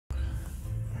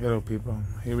Hello people,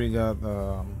 here we got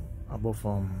I bought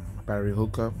from battery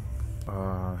hookup,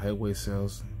 Headway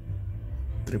cells,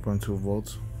 3.2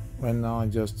 volts. Right now I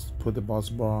just put the bus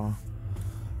bar,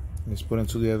 just putting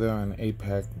together an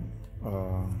 8-pack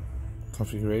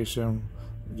configuration,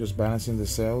 just balancing the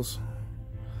cells.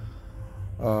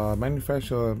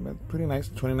 Manufacturer pretty nice,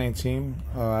 2019.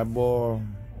 I bought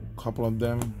a couple of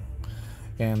them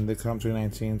and they come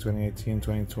 2019, 2018,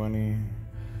 2020.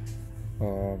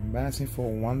 Balancing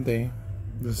for 1 day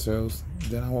the cells,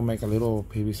 then I will make a little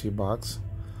PVC box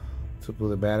to put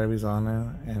the batteries on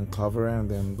it and cover it, and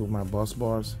then do my bus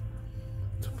bars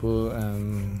to put,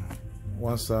 and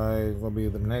one side will be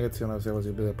the negative and the other side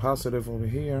will be the positive over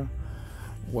here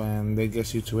when they get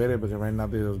situated, because right now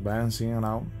they're just balancing it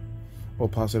out, or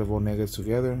positive or negative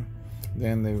together.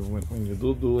 Then when you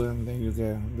do it, then you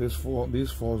get these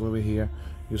fours over here.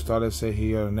 You start to say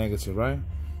here negative, right?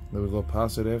 Then we go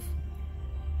positive.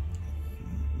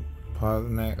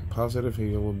 Positive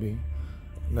here will be,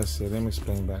 let's see, let me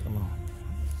explain back. I'm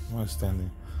understanding.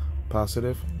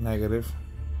 Positive, negative,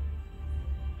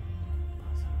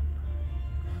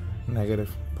 negative,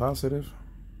 positive,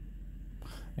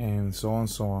 and so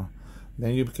on.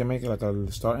 Then you can make it like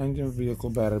a start engine vehicle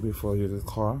battery for your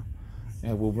car,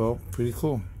 and it will go pretty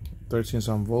cool. 13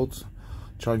 some volts.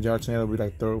 Charge alternator will be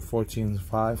like 14.5,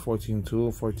 14.2,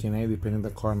 14.8, depending on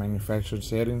the car manufacturer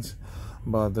settings.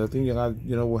 But the thing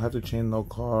we'll have to change no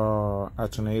car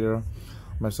alternator,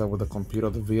 mess up with the computer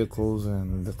of the vehicles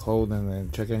and the code, and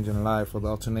then check engine light for the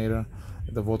alternator.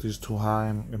 If the voltage is too high,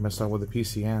 it mess up with the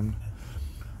PCN.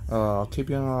 I'll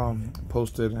keep you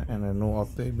posted in a new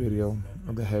update video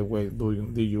of the Headway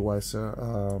DUI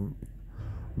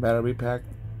battery pack.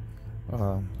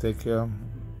 Take care,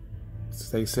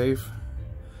 stay safe,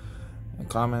 and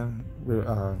comment,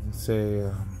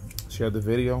 share the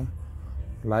video,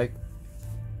 like,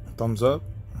 thumbs up,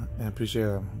 and appreciate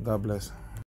it. God bless.